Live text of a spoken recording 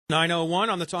9:01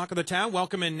 on the Talk of the Town.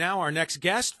 Welcome in now our next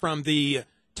guest from the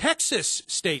Texas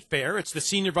State Fair. It's the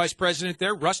Senior Vice President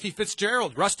there, Rusty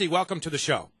Fitzgerald. Rusty, welcome to the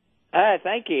show.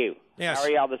 Thank you. Yes. How are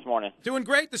y'all this morning? Doing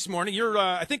great this morning. You're,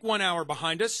 I think, 1 hour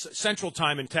behind us, Central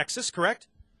Time in Texas, correct?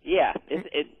 Yeah,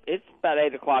 it's about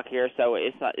 8 o'clock here, so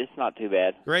it's not too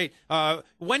bad. Great.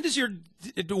 When does your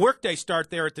workday start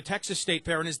there at the Texas State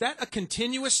Fair, and is that a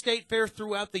continuous state fair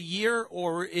throughout the year,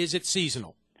 or is it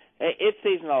seasonal? It's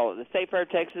seasonal. The State Fair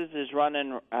of Texas is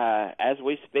running as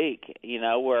we speak. You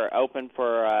know, we're open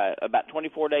for about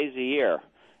 24 days a year.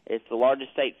 It's the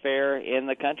largest state fair in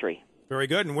the country. Very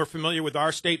good, and we're familiar with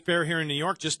our state fair here in New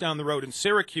York, just down the road in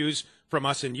Syracuse from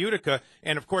us in Utica.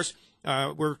 And, of course,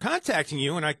 we're contacting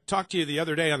you, and I talked to you the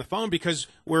other day on the phone because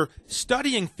we're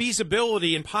studying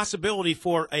feasibility and possibility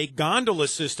for a gondola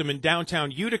system in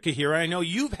downtown Utica here. I know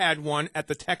you've had one at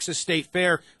the Texas State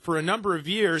Fair for a number of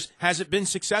years. Has it been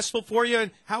successful for you,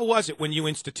 and how was it when you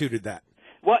instituted that?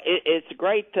 Well, it's a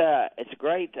great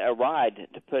ride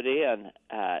to put in.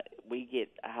 We get,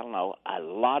 I don't know, a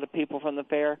lot of people from the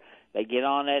fair. They get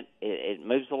on it. It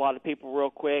moves a lot of people real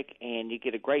quick, and you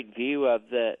get a great view of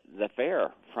the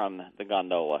fair from the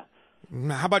gondola.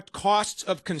 How about costs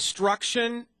of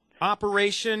construction,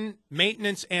 operation,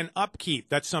 maintenance, and upkeep?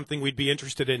 That's something we'd be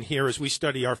interested in here as we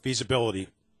study our feasibility.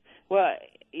 Well,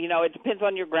 you know, it depends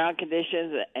on your ground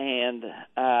conditions and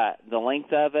the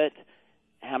length of it,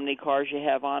 how many cars you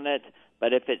have on it.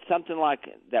 But if it's something like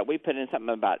that, we put in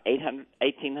something about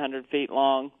 1,800 feet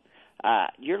long,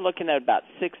 you're looking at about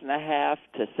 $6.5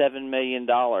 to $7 million.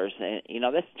 And, you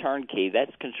know, that's turnkey.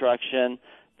 That's construction,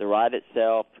 the ride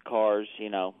itself, the cars,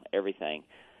 you know, everything,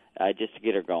 just to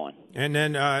get her going. And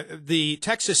then the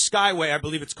Texas Skyway, I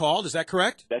believe it's called. Is that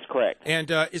correct? That's correct. And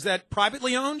is that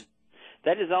privately owned?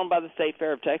 That is owned by the State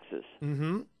Fair of Texas.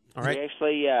 Mm-hmm. All right. We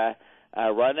actually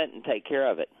run it and take care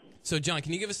of it. So, John,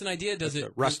 can you give us an idea? Does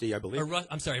it Rusty, I believe.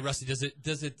 I'm sorry, Rusty. Does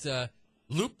it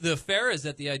loop the fair? Is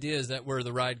that the idea? Is that where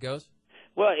the ride goes?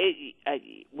 Well,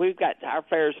 we've got our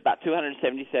fair is about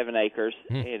 277 acres,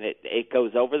 and it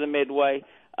goes over the Midway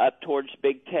up towards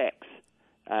Big Tex,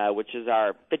 which is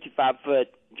our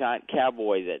 55-foot giant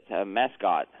cowboy that's a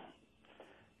mascot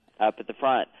up at the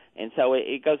front. And so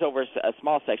it goes over a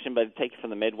small section, but it takes you from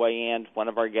the Midway end, one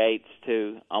of our gates,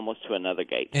 to almost to another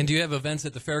gate. And do you have events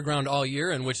at the fairground all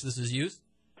year in which this is used?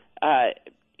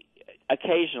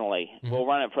 Occasionally. We'll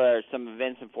run it for some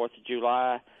events on 4th of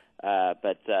July,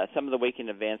 but some of the weekend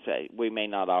events, we may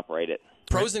not operate it.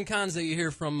 Pros and cons that you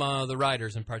hear from the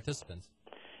riders and participants?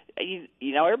 You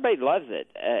know, everybody loves it.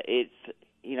 It's,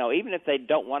 you know, even if they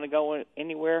don't want to go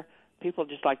anywhere, people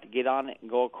just like to get on it and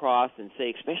go across and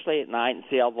see, especially at night, and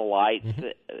see all the lights,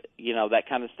 you know, that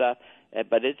kind of stuff.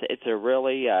 But it's a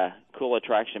really cool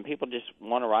attraction. People just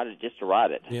want to ride it just to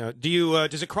ride it. Yeah. Do you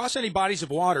does it cross any bodies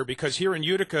of water? Because here in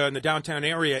Utica, in the downtown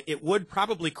area, it would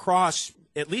probably cross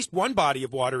at least one body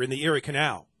of water in the Erie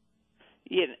Canal.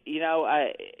 You know,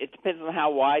 it depends on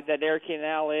how wide that Erie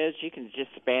Canal is. You can just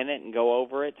span it and go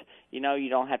over it. You know, you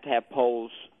don't have to have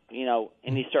poles, you know,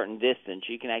 any certain distance.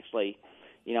 You can actually,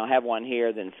 you know, have one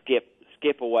here, then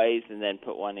skip a ways, and then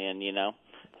put one in, you know.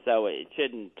 So it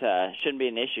shouldn't be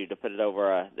an issue to put it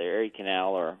over the Erie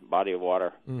Canal or body of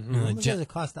water. Mm-hmm. How much does it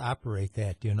cost to operate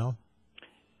that, do you know?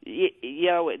 You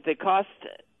know, the cost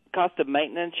of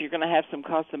maintenance, you're going to have some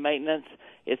cost of maintenance.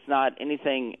 It's not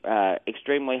anything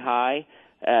extremely high.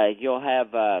 You'll have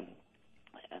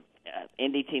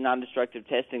NDT non-destructive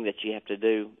testing that you have to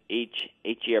do each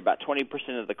year. About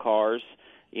 20% of the cars,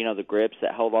 you know, the grips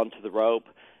that hold onto the rope,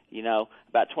 you know,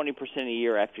 about 20% a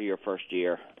year after your first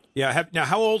year. Yeah. Now,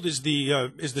 how old is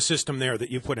the system there that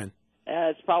you put in?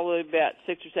 It's probably about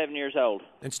 6 or 7 years old.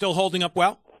 And still holding up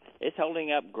well? It's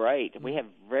holding up great. We have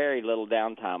very little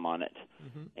downtime on it,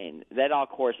 and that all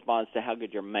corresponds to how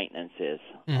good your maintenance is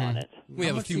on it.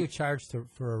 How much do you charge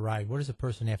for a ride? What does a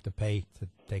person have to pay to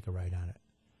take a ride on it?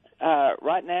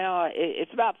 Right now,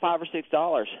 it's about $5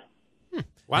 or $6.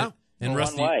 Wow. And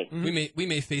Rusty, one way. we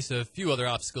may face a few other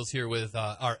obstacles here with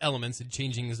our elements and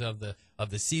changings of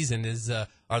the season.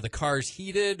 Are the cars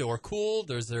heated or cooled?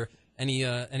 Or is there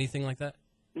anything like that?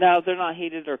 No, they're not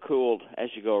heated or cooled as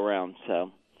you go around.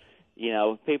 So, you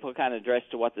know, people kind of dress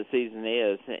to what the season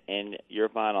is, and you're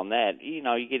fine on that. You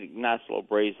know, you get a nice little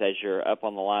breeze as you're up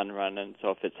on the line running. So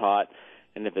if it's hot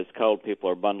and if it's cold, people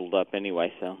are bundled up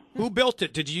anyway. So who built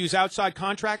it? Did you use outside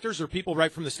contractors or people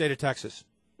right from the state of Texas?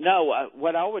 No,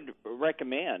 what I would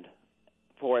recommend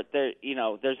for it,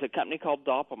 there's a company called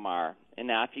Doppelmayr. And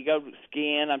now if you go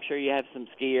skiing, I'm sure you have some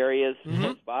ski areas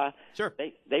close by. Sure.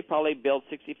 They probably build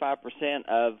 65%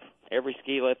 of every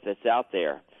ski lift that's out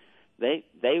there.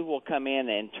 They will come in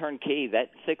and turnkey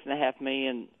that $6.5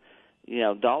 million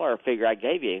dollar figure I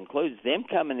gave you includes them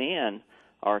coming in,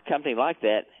 or a company like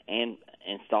that, and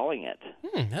installing it.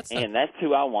 That's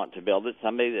who I want to build it,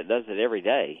 somebody that does it every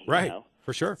day. Right,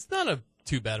 for sure. It's not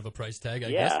too bad of a price tag,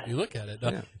 I guess, if you look at it.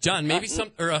 John, maybe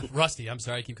Rusty, I'm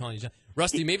sorry, I keep calling you John.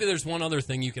 Rusty, maybe there's one other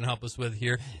thing you can help us with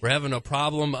here. We're having a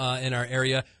problem in our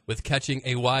area with catching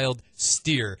a wild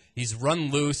steer. He's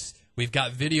run loose. We've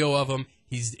got video of him.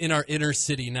 He's in our inner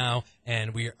city now,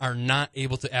 and we are not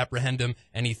able to apprehend him.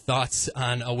 Any thoughts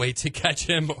on a way to catch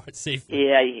him safely?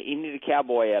 Yeah, you need a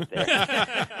cowboy up there.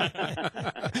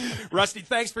 Rusty,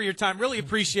 thanks for your time. Really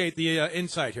appreciate the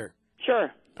insight here.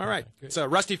 Sure. All right. It's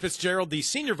Rusty Fitzgerald, the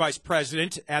Senior Vice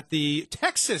President at the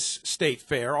Texas State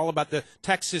Fair, all about the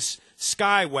Texas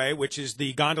Skyway, which is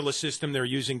the gondola system they're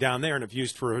using down there and have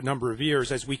used for a number of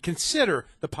years as we consider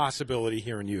the possibility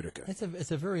here in Utica.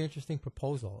 It's a very interesting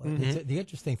proposal. The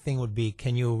interesting thing would be,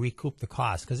 can you recoup the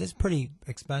cost? Because it's pretty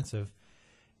expensive.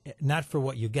 Not for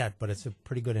what you get, but it's a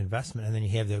pretty good investment. And then you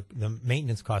have the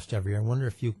maintenance cost every year. I wonder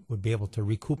if you would be able to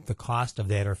recoup the cost of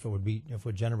that, or if it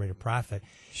would generate a profit.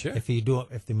 Sure. If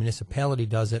the municipality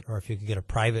does it, or if you could get a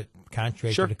private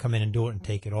contractor to come in and do it and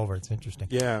take it over. It's interesting.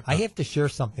 Yeah. I have to share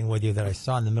something with you that I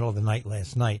saw in the middle of the night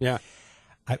last night. Yeah.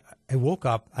 I woke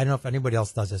up. I don't know if anybody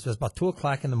else does this. It was about 2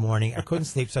 o'clock in the morning. I couldn't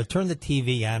sleep, so I turned the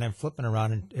TV on. I'm flipping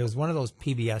around, and it was one of those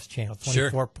PBS channels,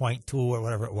 24.2 or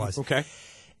whatever it was. Okay.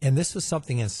 And this was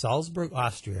something in Salzburg,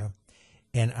 Austria,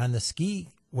 and on the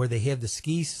where they have the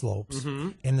ski slopes,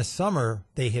 in the summer,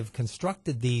 they have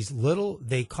constructed these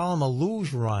they call them a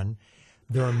luge run.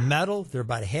 They're metal, they're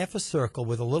about half a circle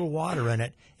with a little water in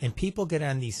it, and people get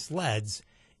on these sleds,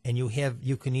 and you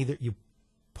can either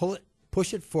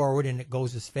push it forward and it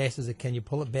goes as fast as it can, you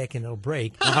pull it back and it'll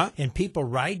break, and people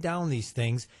ride down these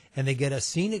things, and they get a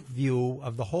scenic view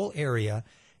of the whole area,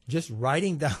 just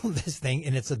riding down this thing,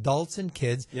 and it's adults and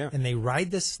kids, and they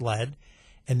ride this sled,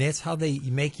 and that's how they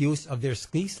make use of their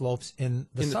ski slopes in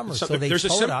the summer. So they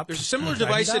tow it up. There's a similar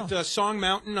device at Song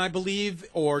Mountain, I believe,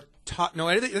 or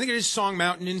I think it is Song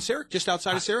Mountain in just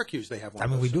outside of Syracuse. They have one. I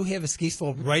mean, we do have a ski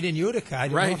slope right in Utica. I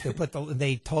don't know if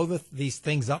they tow these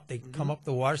things up. They come up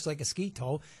the water, it's like a ski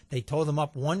tow. They tow them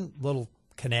up one little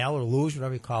canal or luge,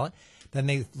 whatever you call it. Then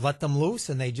they let them loose,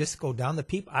 and they just go down the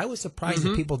people. I was surprised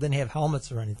that people didn't have helmets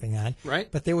or anything on.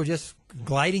 Right. But they were just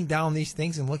gliding down these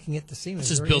things and looking at the scene. Let's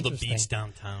just build a beach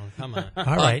downtown. Come on.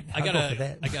 All right. I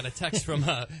got a text from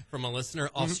a listener.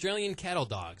 Australian cattle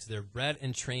dogs. They're bred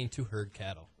and trained to herd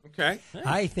cattle. Okay.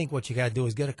 I think what you got to do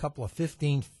is get a couple of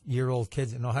 15-year-old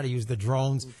kids that know how to use the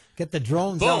drones. Get the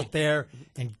drones out there,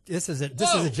 and this is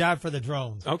a job for the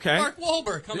drones. Okay. Mark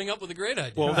Wahlberg coming up with a great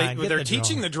idea. Well, they're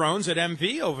teaching the drones at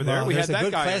MV over there. We had that guy. It's a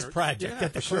good class project.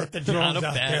 Get the drones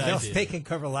out there. They can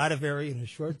cover a lot of area in a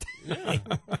short time.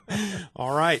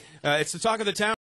 All right. It's the talk of the town.